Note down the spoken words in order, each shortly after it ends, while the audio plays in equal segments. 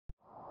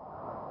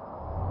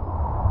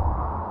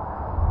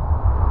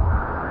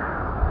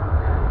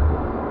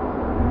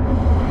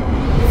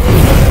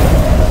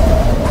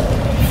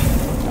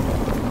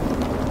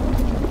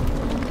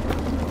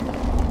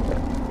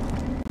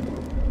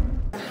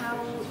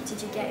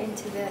did you get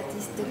into the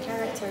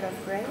character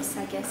of Grace?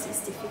 I guess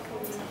it's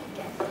difficult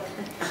again.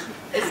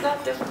 It's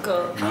not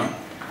difficult. No?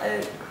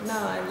 No,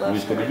 I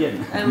love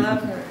her. I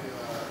love her.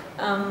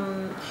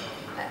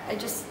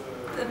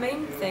 The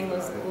main thing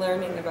was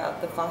learning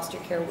about the foster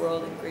care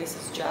world and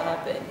Grace's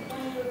job and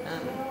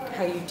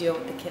how you deal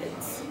with the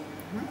kids.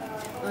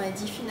 On a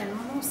dit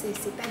finalement non, c'est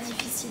pas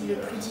difficile. Le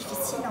plus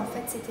difficile en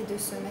fait c'était de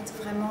se mettre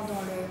vraiment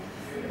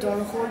dans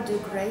le rôle de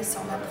Grace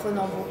en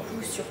apprenant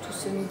beaucoup sur tout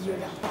ce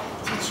milieu-là.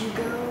 Did you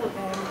go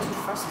to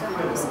foster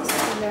houses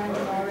to learn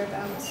more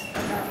about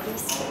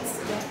these kids?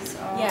 Yes,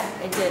 yeah,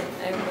 I did.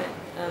 I went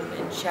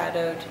and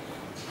shadowed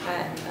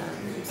at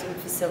some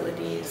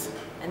facilities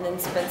and then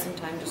spent some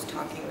time just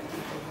talking with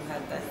people who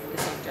had the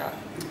same job.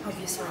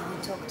 Obviously you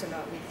talked a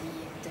lot with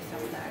the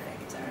film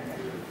director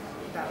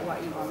about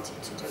what you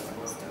wanted to do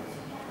and stuff.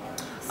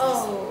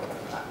 Oh,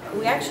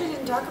 we actually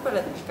didn't talk about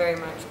it very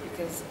much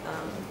because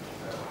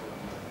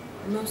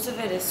most of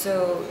it is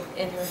so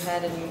in her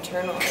head and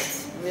internal,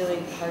 it's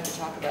really hard to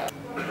talk about.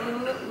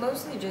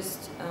 Mostly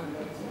just from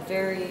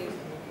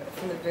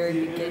the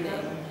very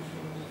beginning,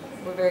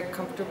 we're very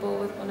comfortable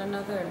with one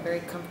another and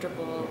very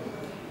comfortable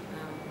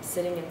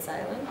sitting in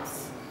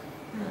silence.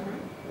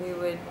 We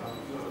would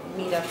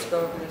meet up to go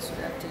over the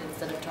script, and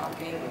instead of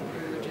talking, we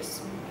would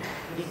just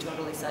be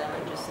totally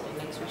silent, just sitting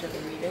next to each other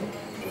reading.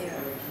 Yeah.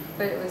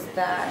 But it was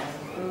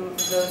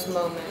those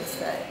moments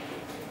that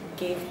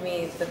gave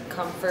me the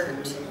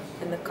comfort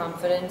and the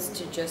confidence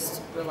to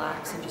just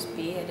relax and just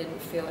be. I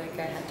didn't feel like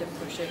I had to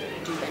push it or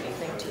do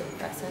anything to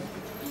impress him.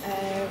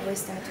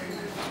 Was that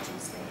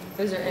translated?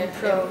 Was there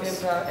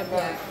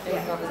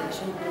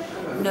improvisation?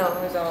 No,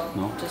 it was all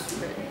just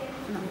written.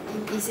 No.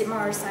 Is it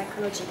more a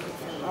psychological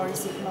film, or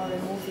is it more a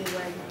movie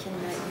where you can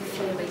you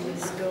feel like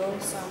it's go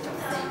sort of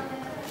thing?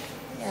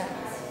 Yeah,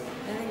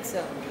 I think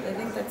so. I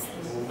think that's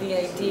the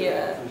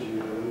idea.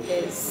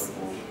 Is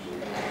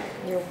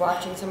you're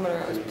watching someone,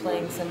 or I was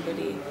playing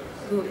somebody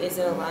who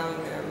isn't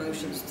allowing their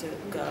emotions to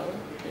go,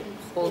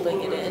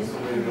 holding it in.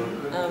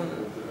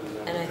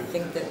 And I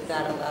think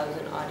that allows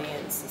an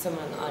audience,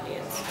 someone in the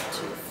audience,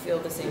 to feel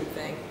the same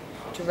thing,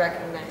 to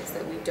recognize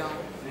that we don't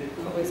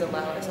always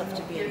allow ourselves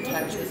to be in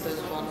touch with those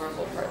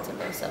vulnerable parts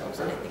of ourselves,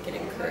 and I think it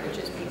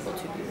encourages people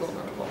to be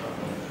vulnerable.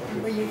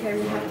 Were you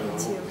very happy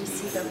to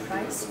receive a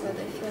prize for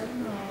the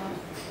film? Or?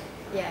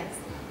 Yes.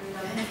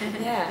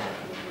 Yeah.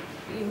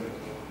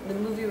 The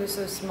movie was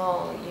so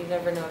small, you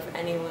never know if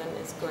anyone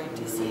is going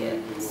to see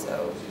it,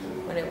 so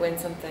when it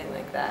wins something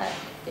like that,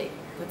 it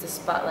puts a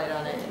spotlight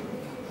on it, and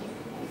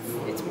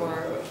it's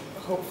more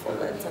hopeful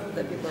that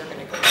people are going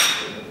to go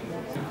see it.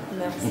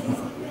 Merci.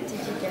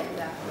 Did you get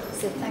that?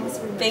 So thanks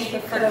very much. Thank you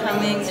for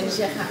coming to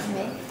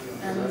Gérardmer,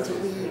 and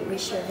we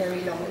wish you a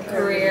very long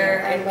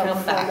career and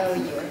come back. Follow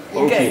you.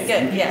 Okay.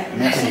 Good, yeah.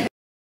 Merci.